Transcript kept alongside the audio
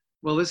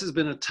Well, this has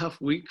been a tough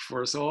week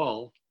for us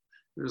all.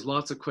 There's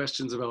lots of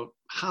questions about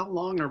how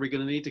long are we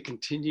going to need to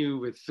continue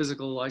with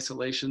physical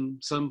isolation.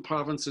 Some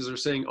provinces are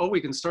saying, oh, we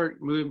can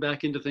start moving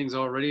back into things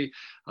already.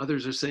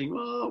 Others are saying,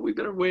 oh, we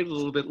better wait a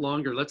little bit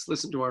longer. Let's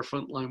listen to our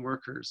frontline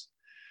workers.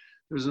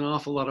 There's an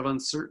awful lot of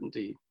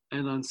uncertainty.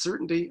 And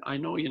uncertainty, I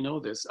know you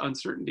know this,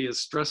 uncertainty is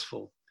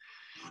stressful.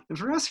 And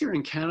for us here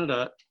in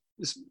Canada,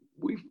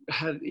 we've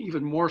had an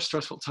even more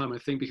stressful time, I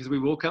think, because we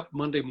woke up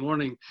Monday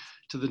morning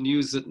to the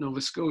news that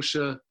Nova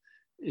Scotia,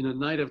 in a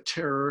night of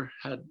terror,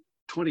 had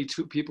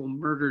 22 people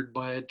murdered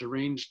by a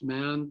deranged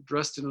man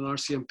dressed in an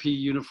RCMP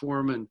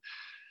uniform and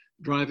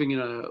driving in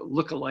a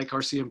look-alike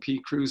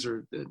RCMP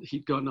cruiser.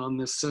 He'd gone on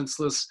this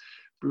senseless,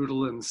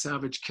 brutal, and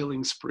savage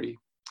killing spree.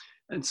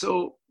 And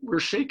so we're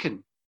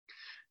shaken.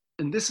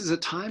 And this is a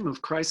time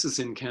of crisis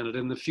in Canada,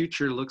 and the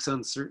future looks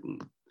uncertain.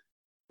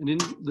 And in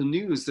the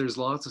news, there's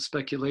lots of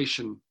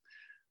speculation.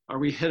 Are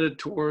we headed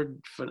toward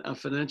a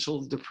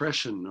financial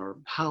depression? Or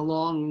how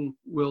long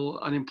will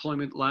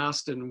unemployment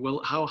last, and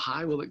how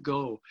high will it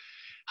go?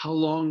 How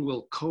long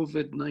will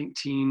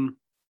COVID-19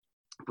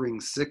 bring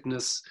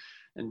sickness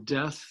and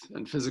death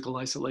and physical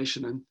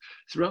isolation? And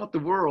throughout the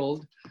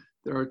world,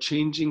 there are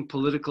changing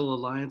political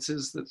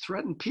alliances that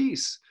threaten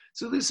peace.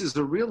 So this is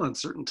a real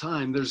uncertain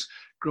time. There's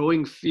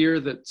growing fear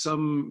that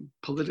some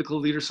political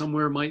leader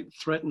somewhere might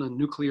threaten a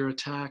nuclear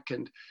attack,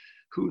 and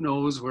who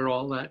knows where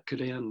all that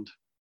could end.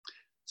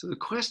 So the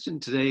question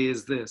today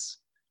is this: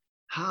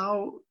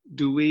 how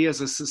do we as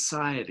a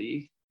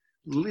society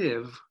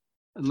live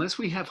unless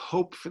we have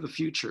hope for the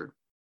future?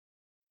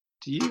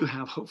 Do you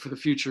have hope for the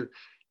future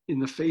in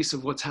the face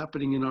of what's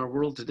happening in our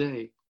world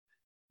today?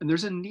 And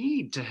there's a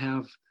need to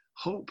have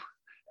hope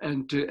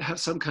and to have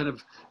some kind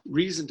of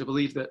reason to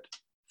believe that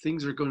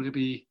things are going to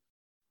be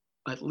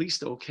at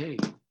least okay.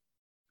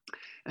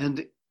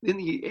 And in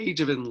the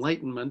Age of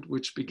Enlightenment,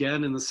 which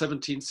began in the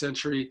 17th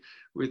century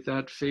with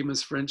that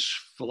famous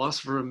French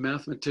philosopher and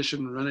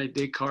mathematician René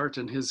Descartes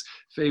and his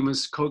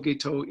famous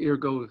cogito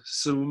ergo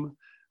sum,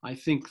 I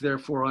think,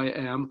 therefore I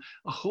am,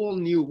 a whole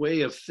new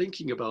way of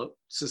thinking about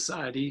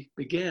society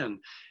began.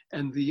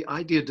 And the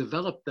idea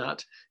developed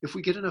that if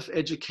we get enough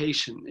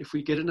education, if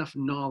we get enough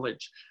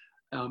knowledge,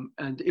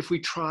 and if we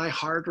try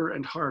harder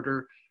and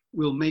harder,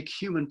 we'll make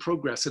human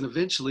progress, and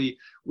eventually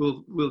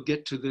we'll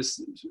get to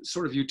this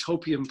sort of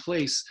utopian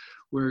place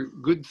where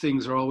good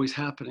things are always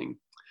happening.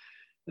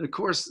 And of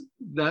course,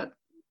 that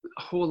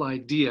whole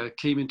idea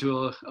came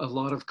into a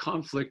lot of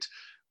conflict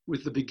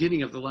with the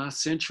beginning of the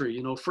last century.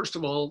 You know, first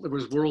of all, there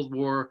was World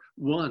War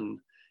I,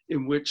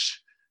 in which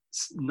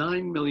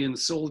 9 million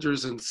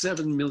soldiers and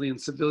 7 million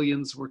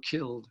civilians were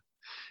killed.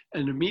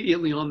 And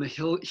immediately on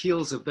the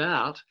heels of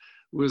that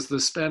was the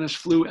Spanish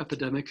flu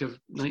epidemic of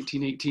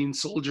 1918.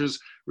 Soldiers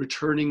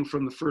returning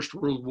from the First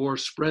World War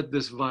spread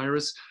this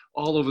virus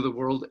all over the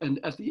world. And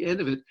at the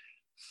end of it,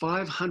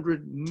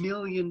 500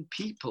 million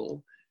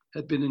people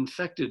had been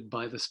infected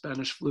by the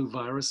Spanish flu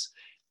virus,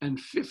 and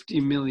 50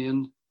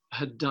 million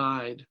had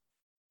died.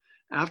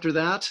 After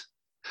that,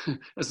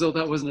 as though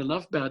that wasn't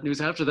enough bad news,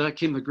 after that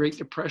came the Great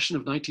Depression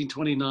of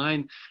 1929,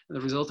 and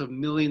the result of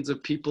millions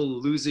of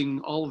people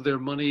losing all of their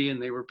money,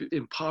 and they were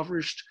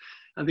impoverished.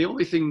 And the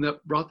only thing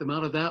that brought them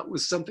out of that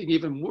was something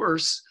even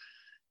worse,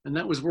 and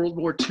that was World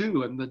War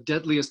II, and the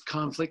deadliest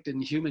conflict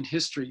in human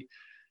history.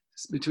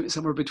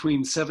 Somewhere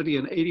between 70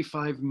 and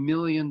 85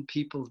 million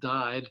people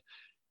died,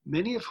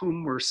 many of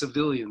whom were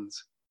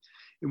civilians.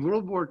 In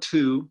World War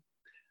II,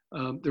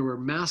 there were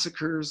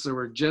massacres, there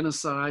were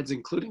genocides,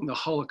 including the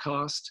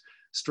Holocaust,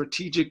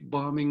 strategic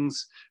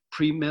bombings,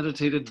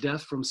 premeditated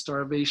death from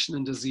starvation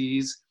and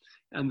disease,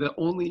 and the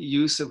only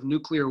use of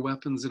nuclear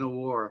weapons in a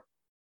war.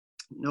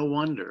 No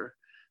wonder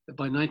that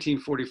by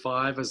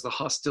 1945, as the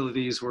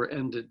hostilities were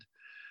ended,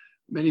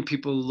 many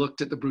people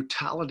looked at the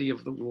brutality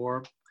of the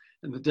war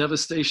and the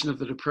devastation of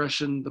the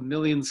Depression, the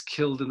millions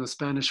killed in the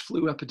Spanish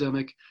flu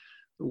epidemic,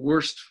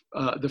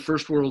 the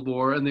First World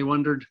War, and they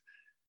wondered,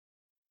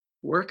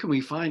 where can we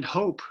find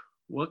hope?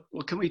 What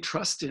can we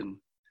trust in?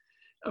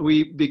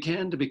 We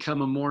began to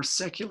become a more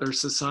secular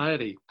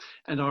society,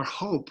 and our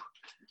hope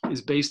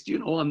is based,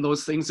 on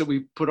those things that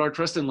we put our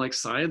trust in, like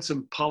science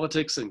and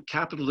politics and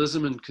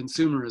capitalism and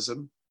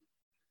consumerism.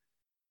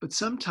 But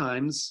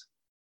sometimes,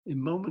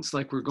 in moments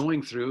like we're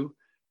going through,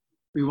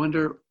 we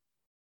wonder,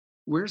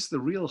 where's the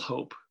real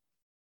hope?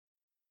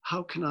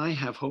 How can I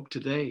have hope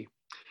today?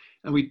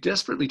 And we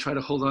desperately try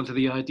to hold on to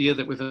the idea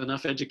that with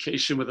enough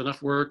education, with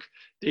enough work,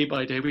 day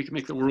by day, we can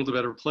make the world a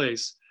better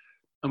place.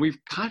 And we've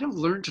kind of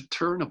learned to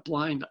turn a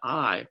blind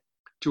eye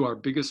to our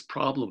biggest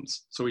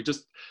problems. So we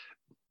just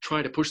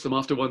try to push them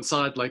off to one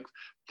side, like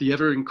the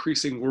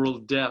ever-increasing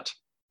world debt,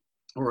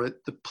 or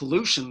the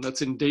pollution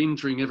that's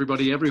endangering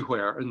everybody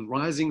everywhere, and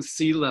rising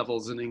sea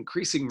levels and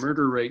increasing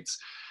murder rates,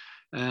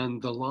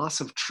 and the loss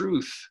of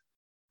truth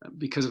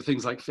because of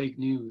things like fake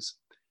news.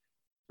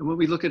 And when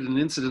we look at an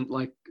incident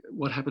like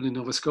what happened in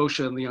Nova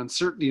Scotia and the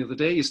uncertainty of the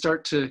day, you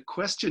start to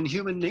question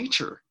human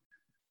nature.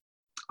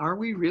 Are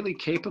we really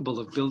capable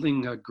of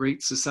building a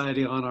great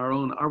society on our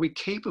own? Are we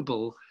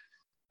capable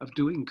of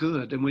doing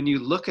good. And when you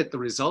look at the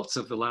results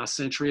of the last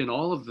century and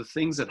all of the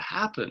things that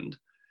happened,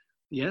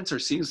 the answer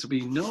seems to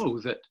be no,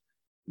 that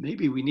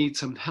maybe we need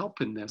some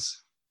help in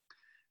this.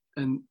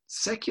 And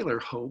secular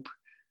hope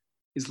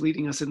is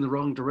leading us in the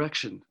wrong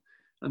direction.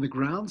 And the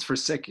grounds for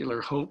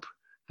secular hope,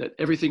 that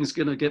everything's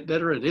going to get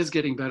better and is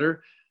getting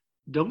better,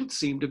 don't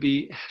seem to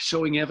be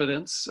showing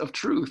evidence of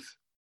truth.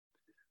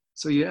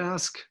 So you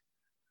ask,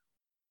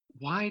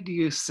 why do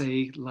you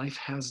say life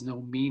has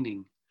no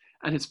meaning?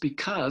 And it's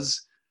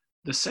because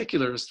the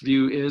secularist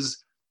view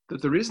is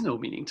that there is no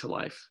meaning to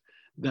life,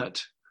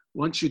 that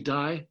once you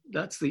die,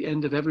 that's the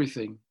end of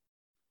everything.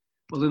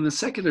 Well, in the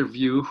secular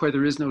view, where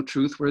there is no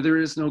truth, where there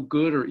is no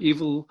good or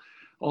evil,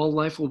 all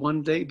life will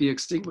one day be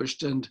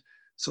extinguished, and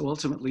so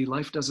ultimately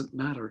life doesn't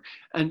matter.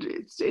 And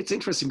it's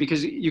interesting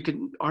because you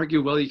can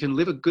argue, well, you can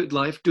live a good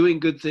life doing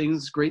good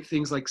things, great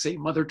things like, say,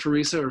 Mother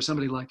Teresa or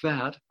somebody like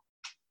that,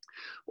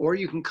 or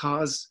you can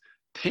cause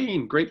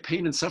pain, great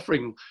pain and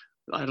suffering.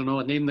 I don't know,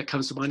 a name that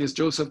comes to mind is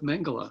Joseph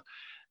Mengele.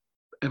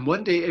 And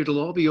one day it'll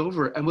all be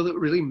over, and will it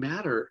really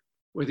matter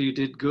whether you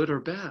did good or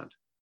bad?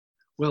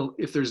 Well,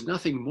 if there's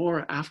nothing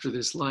more after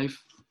this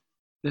life,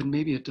 then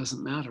maybe it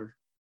doesn't matter.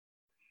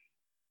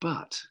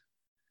 But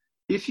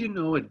if you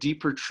know a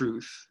deeper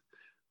truth,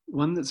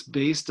 one that's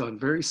based on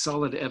very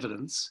solid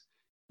evidence,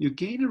 you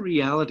gain a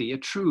reality, a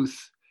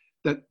truth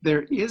that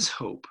there is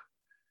hope,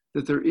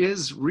 that there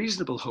is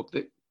reasonable hope,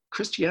 that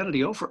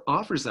Christianity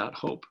offers that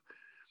hope,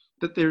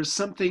 that there's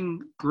something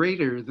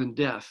greater than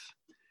death.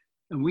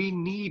 And we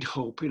need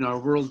hope in our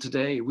world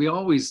today. We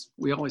always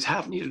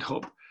have needed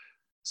hope.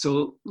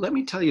 So let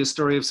me tell you a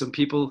story of some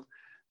people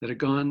that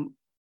have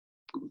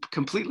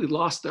completely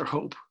lost their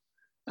hope,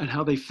 and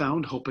how they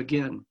found hope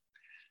again.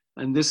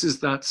 And this is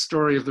that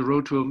story of the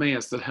road to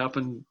Emmaus that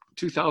happened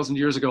 2,000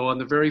 years ago on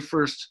the very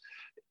first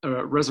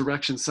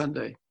Resurrection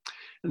Sunday.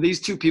 And these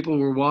two people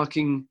were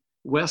walking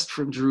west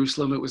from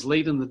Jerusalem. It was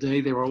late in the day.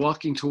 They were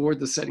walking toward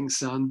the setting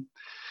sun.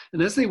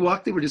 And as they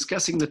walked, they were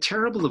discussing the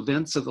terrible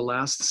events of the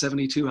last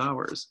 72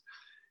 hours.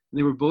 And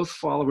they were both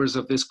followers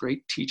of this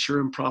great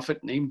teacher and prophet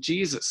named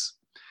Jesus.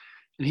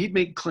 And he'd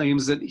made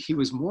claims that he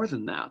was more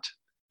than that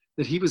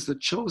he was the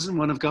chosen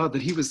one of God,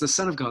 that he was the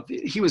Son of God,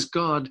 that he was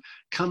God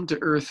come to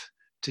earth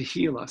to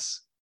heal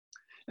us.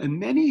 And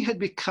many had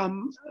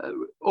become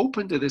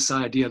open to this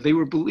idea. They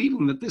were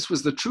believing that this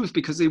was the truth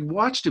because they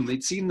watched him.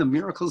 They'd seen the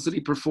miracles that he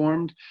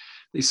performed.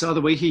 They saw the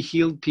way he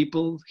healed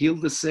people,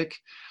 healed the sick.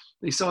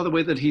 They saw the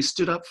way that he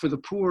stood up for the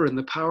poor and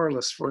the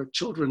powerless, for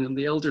children and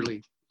the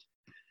elderly.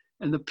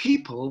 And the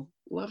people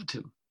loved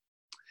him.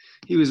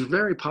 He was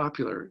very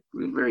popular,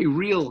 a very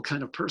real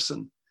kind of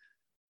person.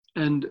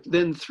 And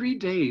then 3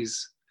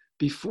 days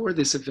before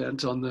this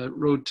event on the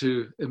road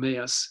to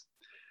Emmaus,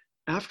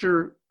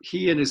 after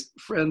he and his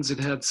friends had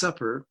had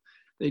supper,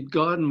 they'd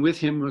gone with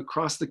him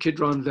across the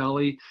Kidron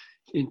Valley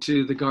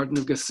into the Garden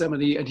of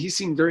Gethsemane, and he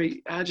seemed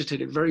very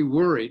agitated, very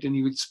worried, and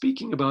he was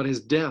speaking about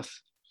his death.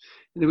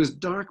 And it was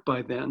dark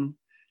by then,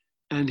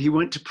 and he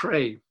went to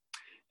pray.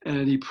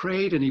 And he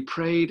prayed and he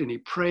prayed and he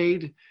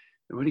prayed.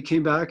 And when he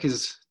came back,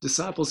 his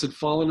disciples had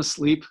fallen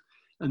asleep.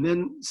 And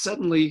then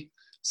suddenly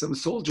some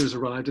soldiers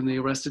arrived and they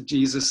arrested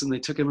Jesus and they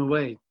took him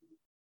away.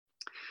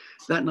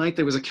 That night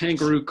there was a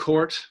kangaroo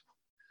court.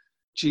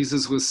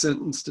 Jesus was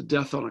sentenced to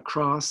death on a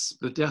cross,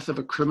 the death of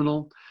a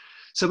criminal.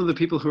 Some of the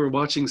people who were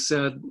watching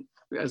said,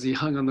 as he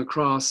hung on the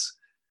cross,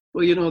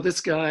 well, you know,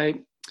 this guy,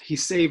 he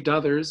saved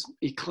others.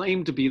 He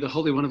claimed to be the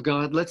Holy One of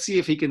God. Let's see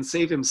if he can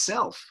save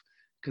himself,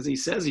 because he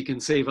says he can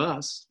save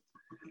us.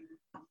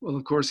 Well,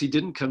 of course, he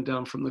didn't come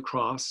down from the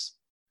cross.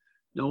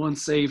 No one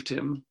saved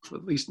him,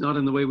 at least not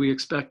in the way we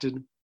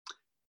expected.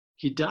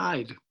 He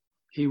died.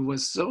 He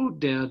was so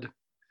dead.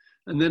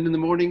 And then in the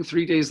morning,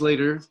 3 days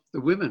later,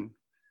 the women,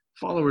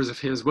 followers of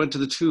his, went to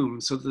the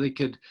tomb so that they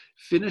could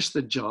finish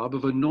the job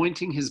of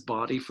anointing his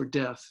body for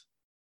death.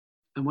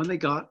 And when they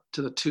got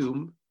to the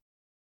tomb,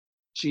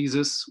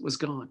 Jesus was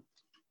gone.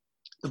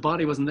 The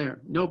body wasn't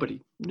there.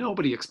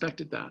 Nobody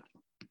expected that.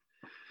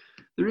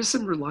 There is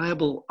some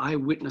reliable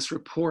eyewitness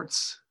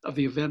reports of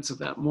the events of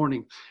that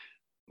morning.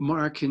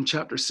 Mark in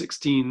chapter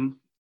 16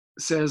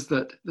 says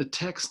that the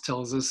text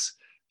tells us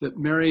that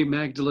Mary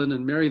Magdalene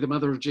and Mary, the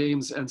mother of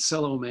James, and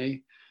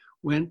Salome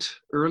went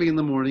early in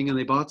the morning and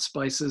they bought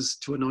spices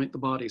to anoint the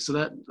body. So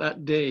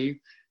that day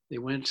they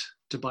went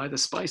to buy the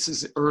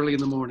spices early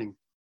in the morning.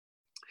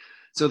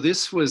 So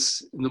this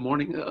was in the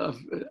morning of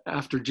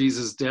after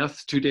Jesus'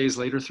 death, 3 days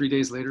later,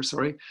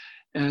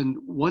 and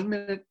 1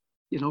 minute,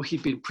 you know,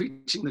 he'd been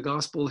preaching the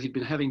gospel, he'd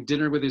been having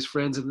dinner with his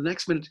friends, and the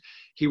next minute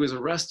he was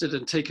arrested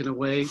and taken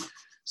away,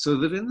 so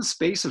that in the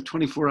space of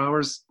 24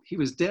 hours, he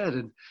was dead,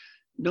 and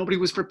nobody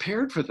was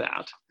prepared for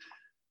that.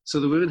 So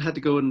the women had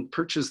to go and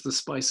purchase the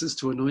spices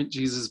to anoint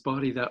Jesus'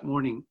 body that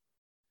morning.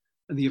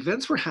 And the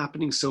events were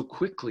happening so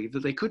quickly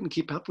that they couldn't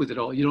keep up with it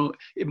all. You know,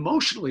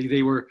 emotionally,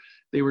 they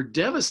were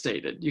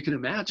devastated. You can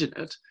imagine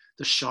it.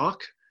 The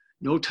shock,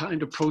 no time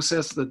to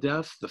process the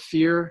death, the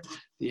fear,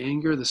 the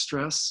anger, the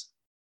stress.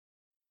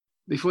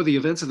 Before the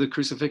events of the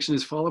crucifixion,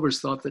 his followers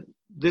thought that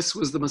this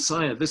was the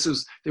Messiah.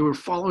 They were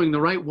following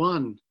the right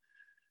one.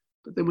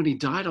 But then when he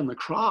died on the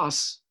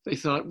cross, they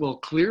thought, well,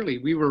 clearly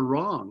we were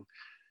wrong.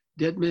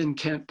 Dead men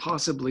can't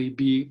possibly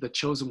be the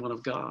chosen one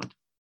of God.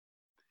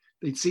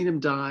 They'd seen him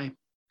die.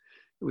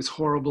 It was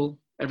horrible.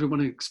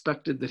 Everyone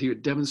expected that he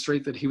would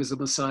demonstrate that he was the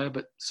Messiah,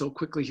 but so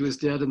quickly he was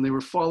dead. And they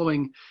were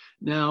following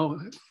now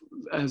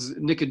as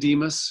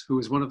Nicodemus, who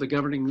was one of the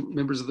governing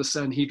members of the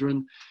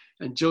Sanhedrin,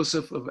 and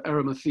Joseph of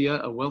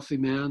Arimathea, a wealthy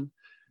man,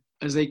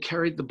 as they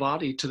carried the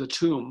body to the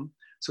tomb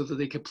so that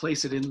they could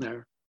place it in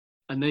there.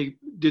 And they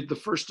did the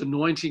first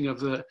anointing of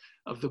the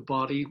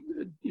body,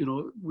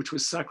 which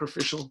was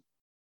sacrificial.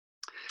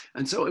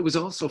 And so it was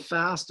also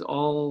fast,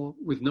 all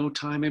with no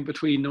time in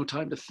between, no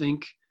time to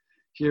think.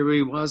 Here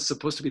he was,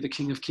 supposed to be the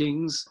King of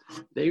Kings.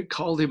 They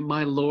called him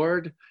my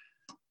Lord,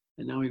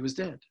 and now he was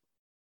dead.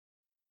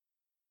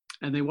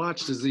 And they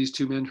watched as these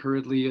two men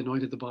hurriedly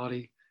anointed the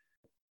body,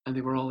 and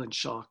they were all in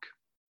shock.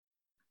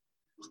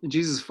 And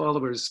Jesus'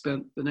 followers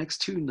spent the next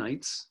 2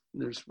 nights,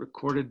 and there's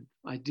recorded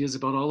ideas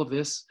about all of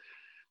this,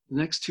 the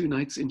next 2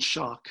 nights in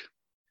shock.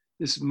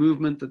 This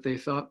movement that they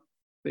thought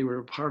they were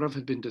a part of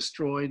had been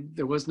destroyed.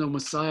 There was no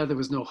Messiah, there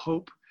was no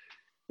hope.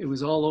 It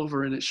was all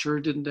over, and it sure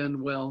didn't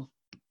end well.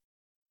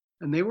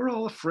 And they were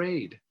all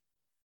afraid.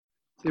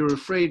 They were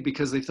afraid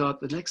because they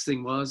thought the next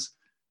thing was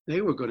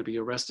they were going to be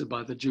arrested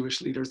by the Jewish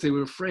leaders. They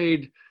were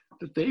afraid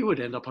that they would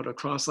end up on a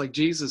cross like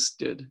Jesus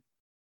did.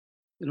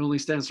 It only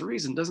stands to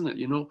reason, doesn't it?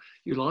 You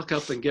lock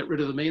up and get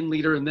rid of the main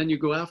leader, and then you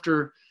go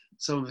after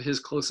some of his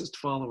closest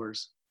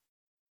followers.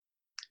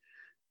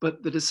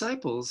 But the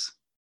disciples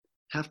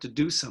have to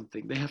do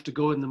something. They have to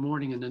go in the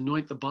morning and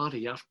anoint the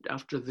body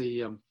after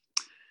the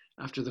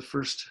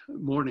first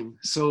morning.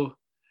 So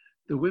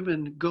the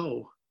women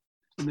go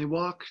and they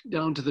walk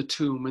down to the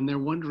tomb, and they're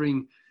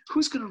wondering,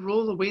 who's going to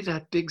roll away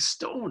that big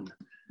stone?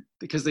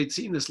 Because they'd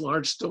seen this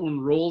large stone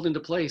rolled into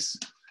place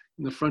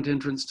in the front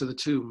entrance to the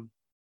tomb.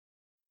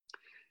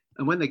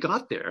 And when they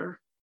got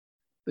there,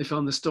 they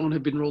found the stone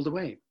had been rolled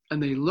away.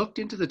 And they looked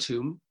into the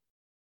tomb,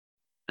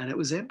 and it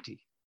was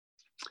empty.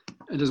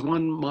 And as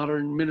one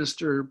modern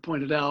minister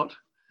pointed out,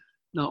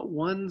 not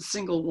one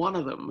single one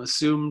of them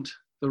assumed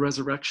the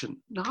resurrection.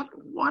 Not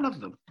one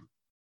of them.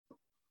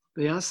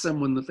 They asked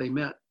someone that they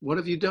met, what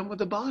have you done with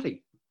the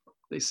body?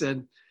 They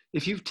said,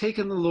 if you've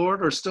taken the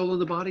Lord or stolen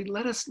the body,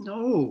 let us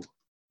know.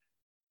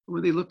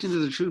 When they looked into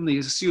the tomb, they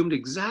assumed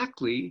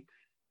exactly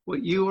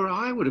what you or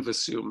I would have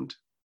assumed,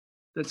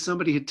 that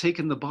somebody had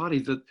taken the body,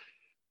 that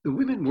the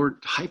women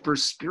weren't hyper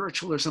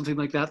spiritual or something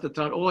like that, that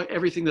thought, oh,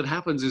 everything that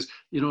happens is,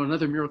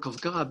 another miracle of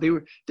God.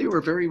 They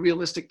were very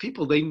realistic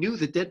people. They knew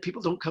that dead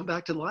people don't come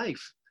back to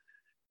life.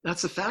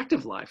 That's a fact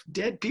of life.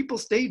 Dead people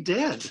stay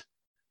dead.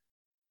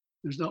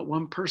 There's not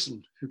one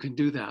person who can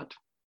do that.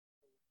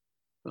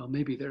 Well,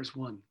 maybe there's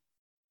one.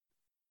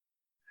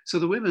 So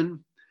the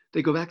women,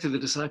 they go back to the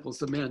disciples,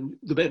 the men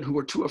who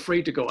were too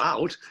afraid to go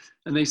out,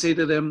 and they say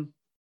to them,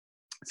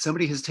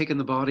 somebody has taken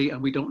the body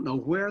and we don't know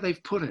where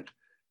they've put it.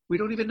 We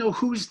don't even know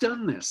who's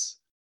done this.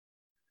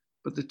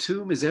 But the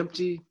tomb is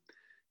empty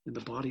and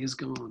the body is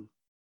gone.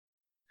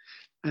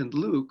 And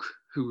Luke,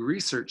 who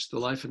researched the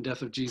life and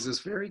death of Jesus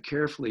very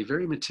carefully,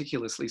 very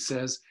meticulously,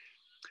 says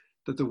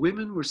that the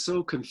women were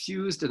so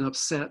confused and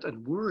upset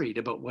and worried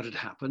about what had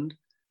happened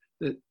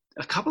that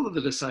a couple of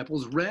the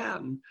disciples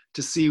ran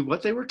to see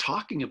what they were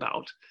talking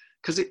about,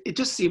 because it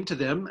just seemed to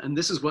them, and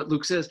this is what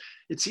Luke says,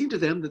 it seemed to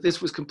them that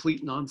this was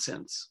complete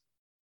nonsense.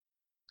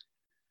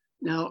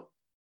 Now,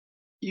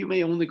 you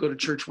may only go to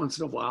church once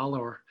in a while,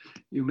 or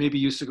you may be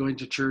used to going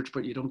to church,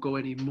 but you don't go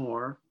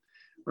anymore.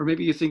 Or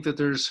maybe you think that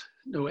there's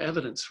no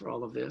evidence for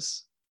all of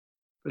this.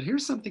 But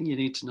here's something you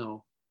need to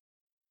know.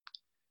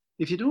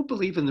 If you don't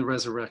believe in the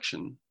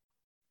resurrection,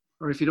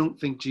 or if you don't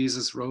think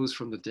Jesus rose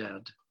from the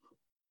dead,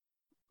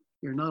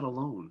 you're not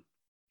alone.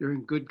 You're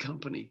in good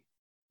company.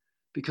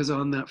 Because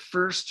on that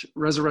first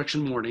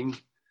resurrection morning,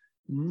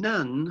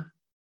 none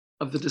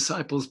of the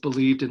disciples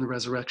believed in the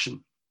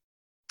resurrection.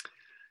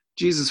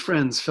 Jesus'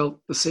 friends felt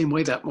the same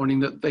way that morning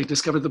that they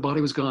discovered the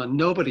body was gone.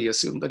 Nobody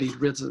assumed that he'd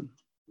risen.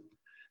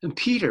 And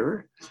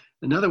Peter,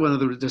 another one of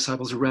the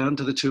disciples who ran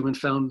to the tomb and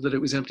found that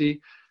it was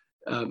empty,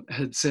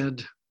 had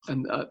said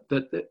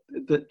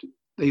that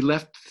they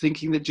left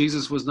thinking that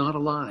Jesus was not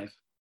alive,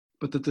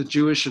 but that the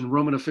Jewish and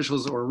Roman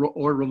officials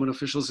or Roman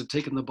officials had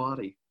taken the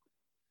body.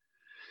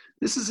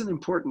 This is an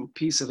important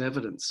piece of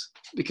evidence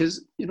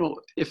because,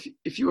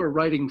 if you were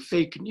writing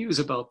fake news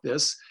about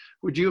this,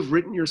 would you have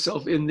written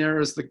yourself in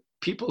there as the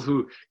people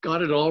who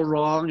got it all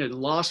wrong and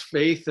lost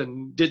faith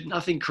and did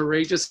nothing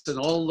courageous and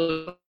all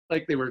looked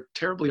like they were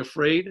terribly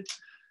afraid?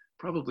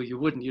 Probably you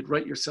wouldn't. You'd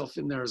write yourself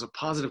in there as a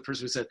positive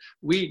person who said,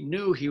 we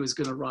knew he was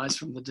going to rise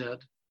from the dead.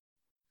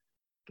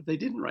 But they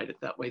didn't write it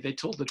that way. They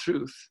told the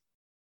truth.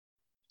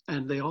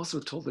 And they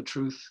also told the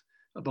truth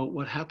about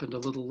what happened a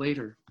little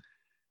later.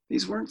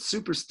 These weren't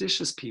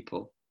superstitious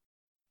people.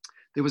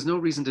 There was no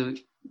reason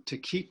to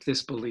keep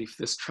this belief,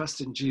 this trust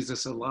in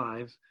Jesus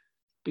alive,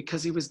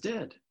 because he was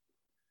dead.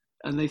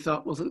 And they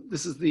thought, well,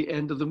 this is the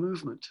end of the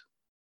movement.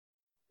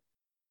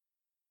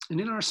 And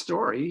in our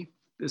story,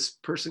 this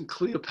person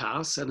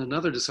Cleopas and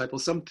another disciple.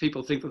 Some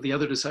people think that the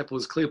other disciple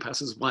is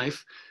Cleopas's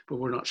wife, but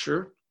we're not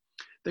sure.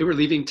 They were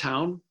leaving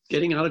town,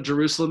 getting out of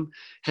Jerusalem,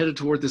 headed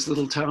toward this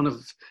little town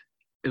of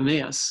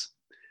Emmaus.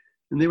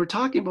 And they were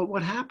talking about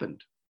what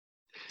happened.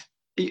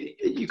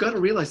 You got to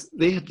realize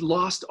they had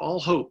lost all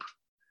hope,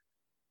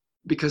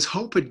 because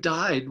hope had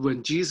died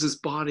when Jesus'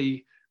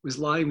 body was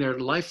lying there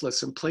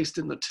lifeless and placed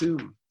in the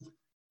tomb.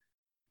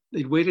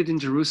 They'd waited in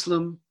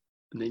Jerusalem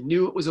and they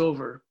knew it was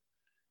over,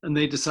 and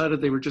they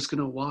decided they were just going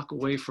to walk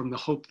away from the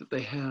hope that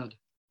they had.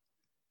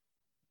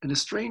 And a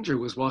stranger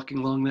was walking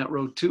along that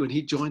road too, and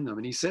he joined them,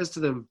 and he says to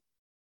them,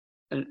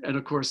 and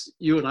of course,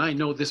 you and I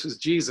know this was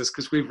Jesus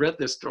because we've read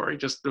this story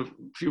just a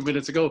few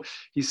minutes ago.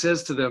 He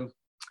says to them,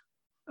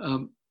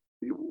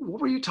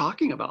 what were you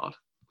talking about?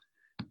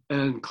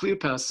 And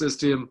Cleopas says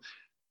to him,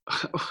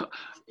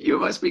 you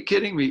must be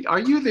kidding me. Are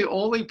you the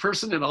only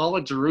person in all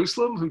of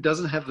Jerusalem who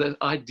doesn't have the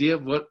idea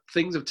of what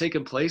things have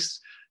taken place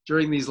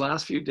during these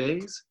last few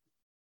days?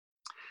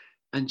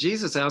 And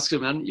Jesus asked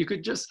him, and you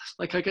could just,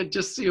 like, I could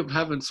just see him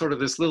having sort of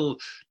this little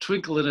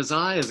twinkle in his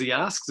eye as he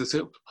asks this,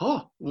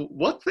 oh,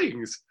 what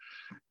things?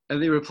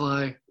 And they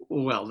reply,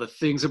 well, the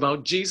things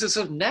about Jesus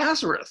of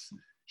Nazareth.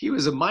 He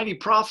was a mighty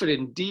prophet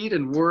in deed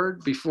and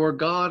word before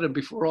God and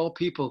before all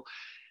people.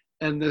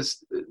 And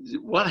this,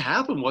 what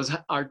happened was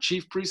our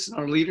chief priests and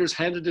our leaders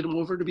handed him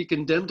over to be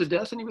condemned to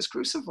death, and he was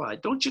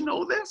crucified. Don't you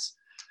know this?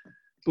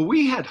 But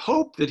we had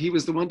hope that he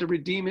was the one to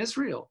redeem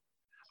Israel.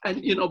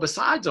 And, you know,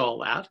 besides all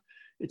that,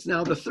 it's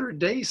now the third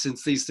day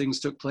since these things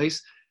took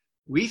place.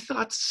 We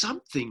thought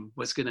something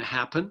was going to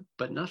happen,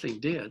 but nothing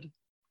did.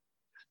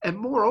 And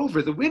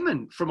moreover, the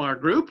women from our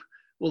group,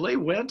 well, they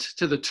went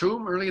to the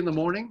tomb early in the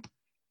morning.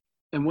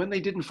 And when they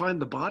didn't find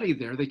the body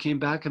there, they came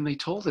back and they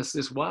told us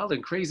this wild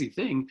and crazy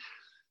thing.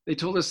 They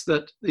told us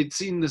that they'd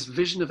seen this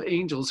vision of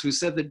angels who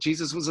said that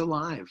Jesus was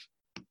alive.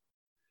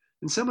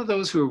 And some of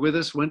those who were with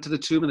us went to the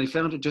tomb and they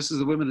found it just as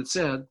the women had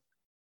said.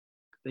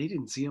 They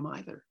didn't see him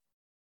either.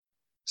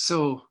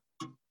 So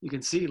you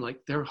can see, like,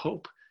 their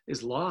hope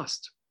is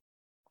lost.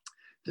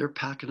 They're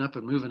packing up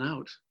and moving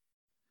out.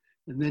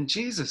 And then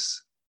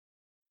Jesus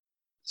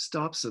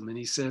stops them and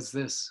he says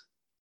this,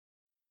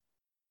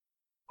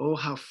 oh,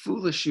 how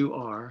foolish you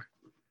are,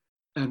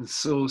 and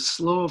so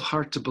slow of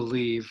heart to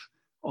believe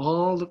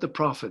all that the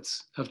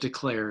prophets have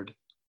declared.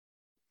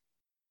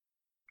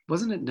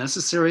 Wasn't it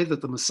necessary that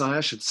the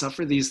Messiah should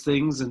suffer these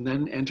things and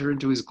then enter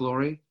into his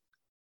glory?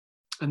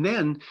 And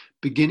then,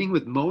 beginning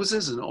with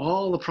Moses and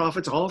all the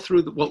prophets, all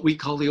through what we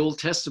call the Old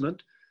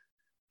Testament,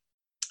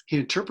 he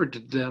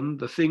interpreted them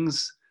the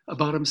things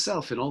about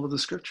himself in all of the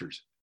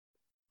scriptures.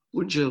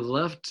 Wouldn't you have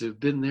loved to have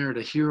been there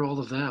to hear all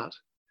of that?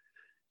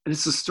 And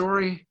it's the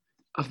story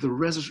of the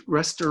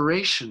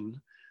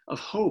restoration of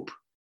hope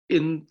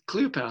in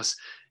Cleopas,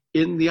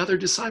 in the other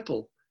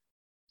disciple,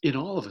 in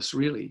all of us,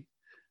 really.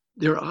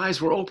 Their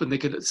eyes were open. They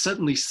could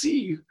suddenly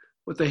see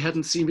what they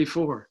hadn't seen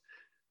before.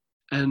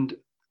 And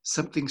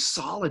something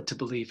solid to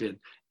believe in,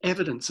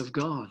 evidence of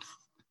God.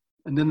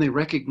 And then they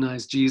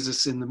recognized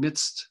Jesus in the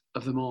midst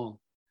of them all.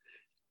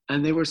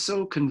 And they were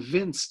so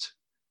convinced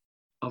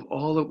of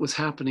all that was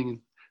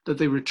happening that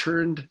they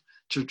returned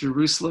to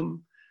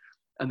Jerusalem,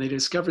 and they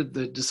discovered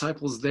the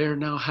disciples there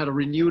now had a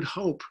renewed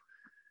hope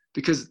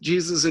because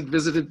Jesus had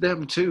visited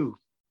them too.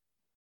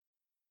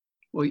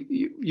 Well,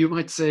 you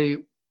might say,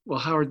 well,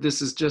 Howard,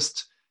 this is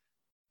just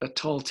a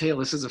tall tale.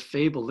 This is a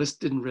fable. This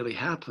didn't really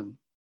happen.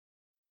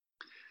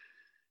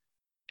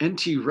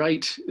 N.T.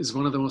 Wright is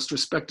one of the most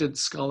respected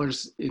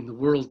scholars in the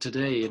world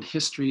today in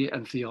history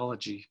and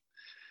theology.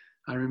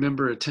 I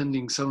remember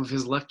attending some of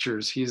his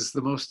lectures. He is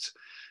the most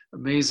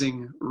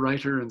amazing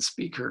writer and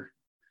speaker.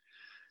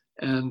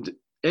 And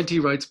N.T.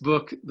 Wright's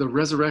book, The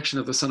Resurrection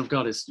of the Son of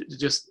God, is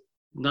just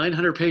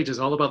 900 pages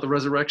all about the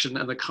resurrection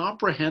and the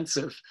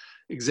comprehensive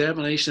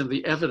examination of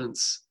the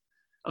evidence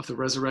of the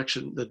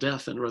resurrection, the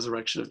death and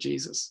resurrection of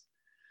Jesus.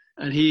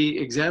 And he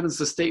examines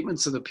the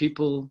statements of the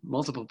people,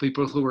 multiple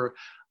people who were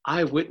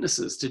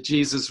eyewitnesses to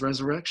Jesus'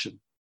 resurrection.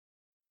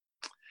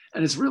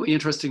 And it's really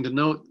interesting to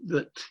note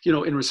that, you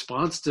know, in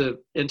response to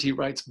N.T.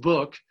 Wright's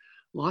book,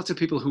 lots of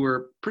people who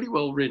were pretty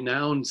well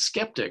renowned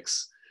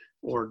skeptics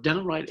or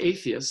downright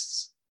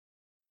atheists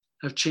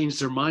have changed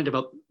their mind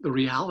about the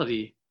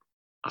reality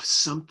of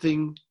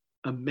something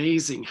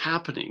amazing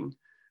happening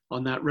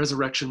on that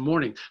resurrection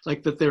morning.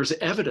 Like that there's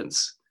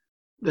evidence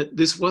that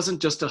this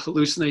wasn't just a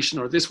hallucination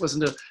or this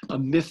wasn't a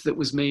myth that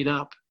was made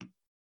up,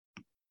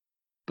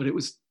 but it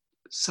was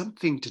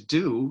something to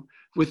do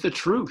with the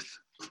truth,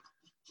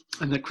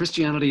 and that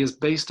Christianity is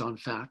based on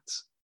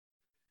facts.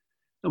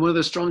 And one of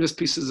the strongest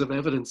pieces of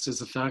evidence is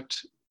the fact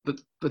that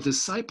the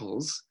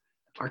disciples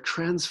are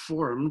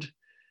transformed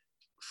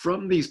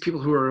from these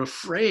people who are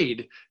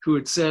afraid, who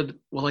had said,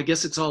 well, I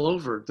guess it's all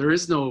over. There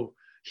is no,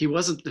 he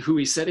wasn't who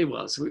he said he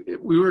was.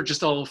 We were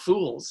just all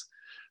fools.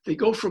 They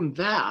go from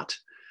that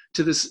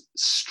to this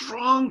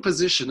strong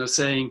position of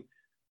saying,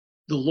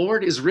 the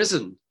Lord is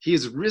risen. He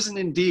is risen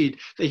indeed.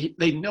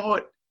 They know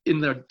it in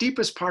the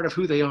deepest part of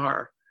who they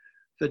are,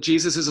 that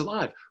Jesus is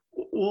alive.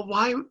 Well,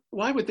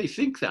 why would they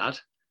think that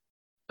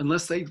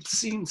unless they'd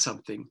seen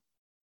something,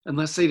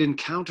 unless they'd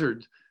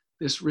encountered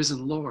this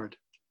risen Lord.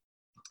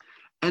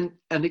 And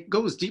it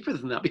goes deeper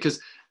than that, because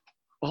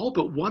all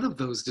but one of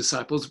those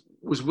disciples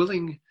was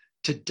willing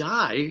to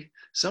die,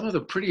 some of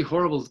the pretty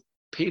horrible,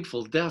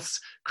 painful deaths,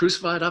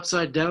 crucified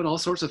upside down, all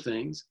sorts of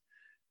things.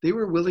 They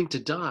were willing to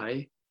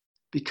die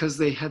because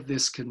they had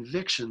this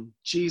conviction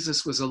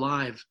Jesus was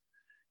alive,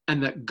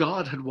 and that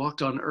God had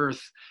walked on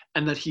earth,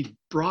 and that he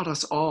brought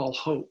us all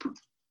hope.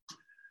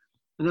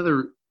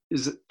 Another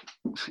is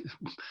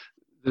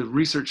the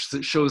research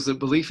that shows that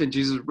belief in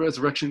Jesus'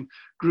 resurrection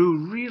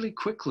grew really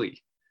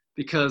quickly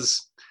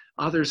because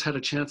others had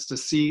a chance to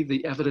see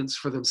the evidence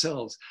for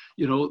themselves.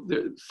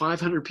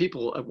 500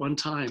 people at one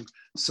time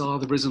saw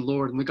the risen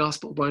Lord, and the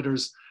gospel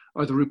writers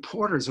are the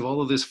reporters of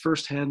all of this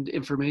firsthand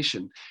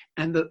information.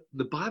 And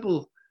the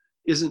Bible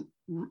isn't,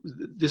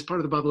 this part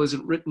of the Bible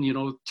isn't written,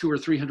 200 or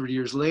 300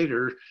 years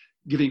later,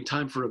 giving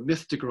time for a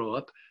myth to grow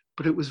up,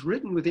 but it was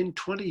written within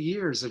 20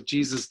 years of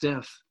Jesus'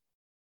 death.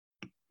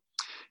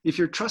 If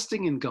you're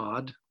trusting in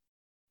God,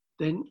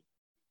 then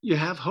you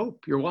have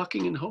hope. You're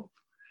walking in hope.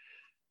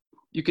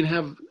 You can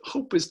have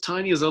hope as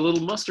tiny as a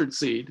little mustard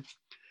seed,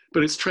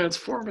 but it's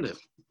transformative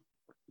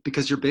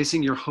because you're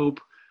basing your hope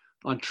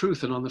on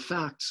truth and on the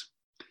facts.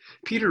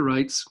 Peter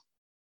writes,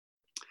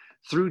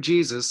 through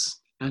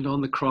Jesus and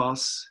on the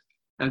cross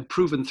and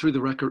proven through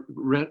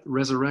the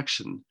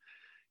resurrection,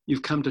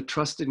 you've come to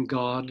trust in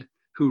God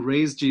who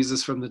raised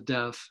Jesus from the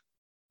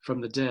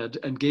dead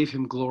and gave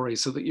him glory,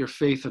 so that your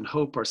faith and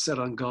hope are set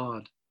on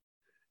God.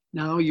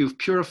 Now you've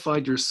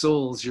purified your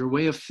souls, your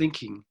way of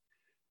thinking,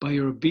 by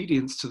your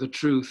obedience to the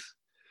truth,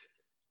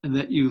 and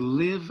that you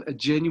live a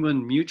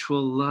genuine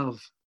mutual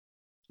love,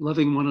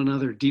 loving one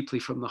another deeply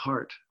from the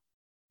heart.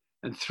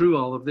 And through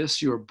all of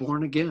this, you are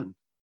born again.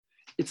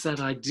 It's that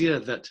idea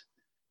that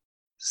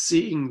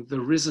seeing the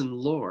risen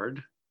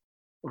Lord,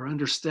 or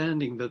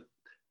understanding that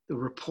the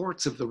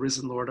reports of the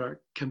risen Lord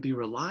can be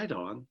relied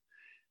on,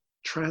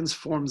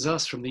 transforms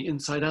us from the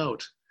inside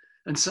out.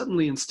 And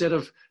suddenly, instead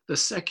of the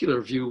secular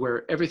view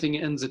where everything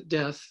ends at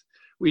death,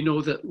 we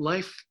know that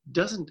life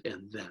doesn't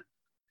end then.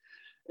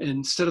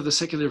 Instead of the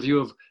secular view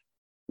of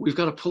we've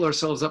got to pull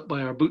ourselves up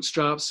by our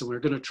bootstraps and we're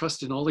going to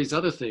trust in all these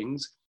other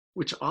things,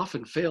 which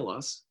often fail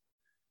us,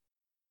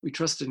 we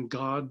trust in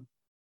God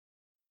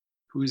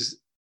who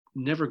is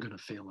never going to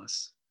fail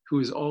us, who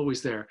is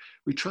always there.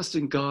 We trust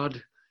in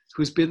God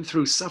who's been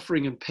through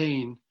suffering and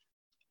pain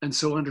and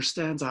so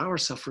understands our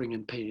suffering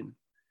and pain.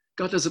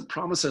 God doesn't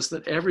promise us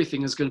that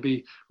everything is going to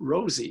be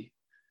rosy,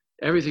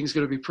 everything's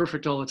going to be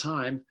perfect all the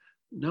time.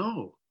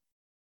 No.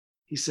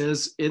 He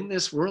says, in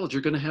this world,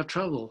 you're going to have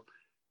trouble,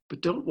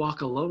 but don't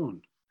walk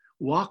alone.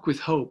 Walk with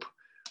hope.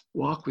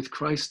 Walk with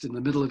Christ in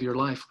the middle of your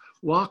life.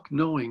 Walk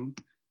knowing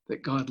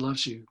that God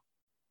loves you.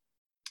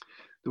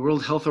 The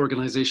World Health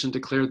Organization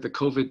declared the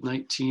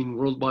COVID-19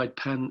 worldwide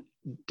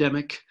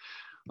pandemic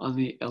on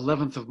the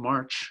 11th of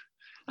March,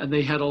 and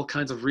they had all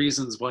kinds of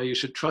reasons why you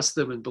should trust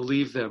them and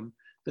believe them,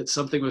 that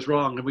something was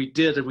wrong, and we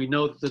did, and we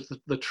know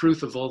the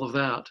truth of all of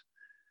that.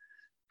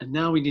 And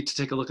now we need to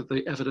take a look at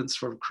the evidence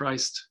from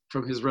Christ,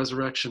 from his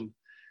resurrection.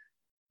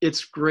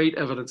 It's great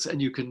evidence,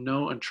 and you can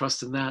know and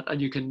trust in that,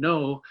 and you can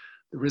know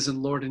the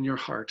risen Lord in your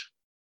heart.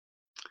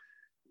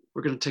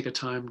 We're going to take a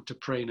time to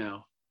pray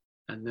now,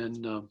 and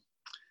then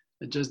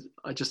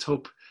I just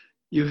hope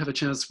you have a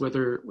chance,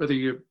 whether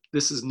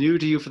this is new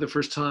to you for the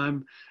first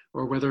time,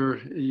 or whether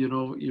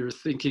you're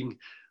thinking,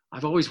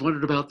 I've always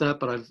wondered about that,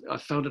 but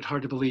I've found it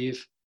hard to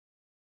believe.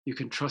 You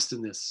can trust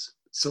in this.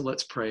 So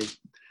let's pray.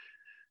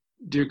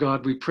 Dear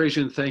God, we praise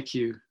you and thank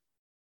you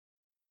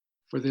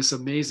for this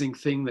amazing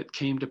thing that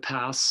came to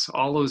pass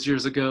all those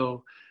years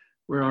ago,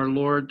 where our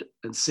Lord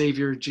and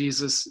Savior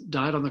Jesus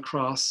died on the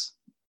cross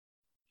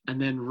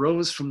and then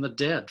rose from the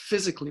dead,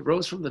 physically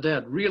rose from the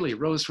dead, really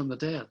rose from the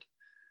dead.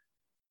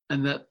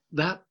 And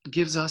that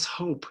gives us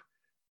hope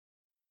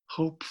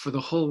for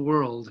the whole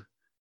world,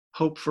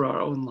 hope for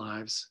our own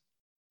lives.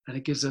 And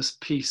it gives us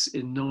peace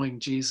in knowing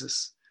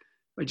Jesus.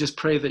 I just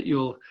pray that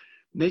you'll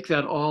make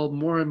that all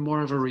more and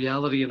more of a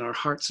reality in our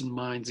hearts and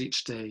minds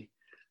each day.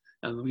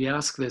 And we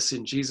ask this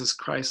in Jesus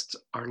Christ,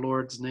 our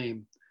Lord's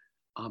name.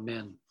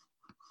 Amen.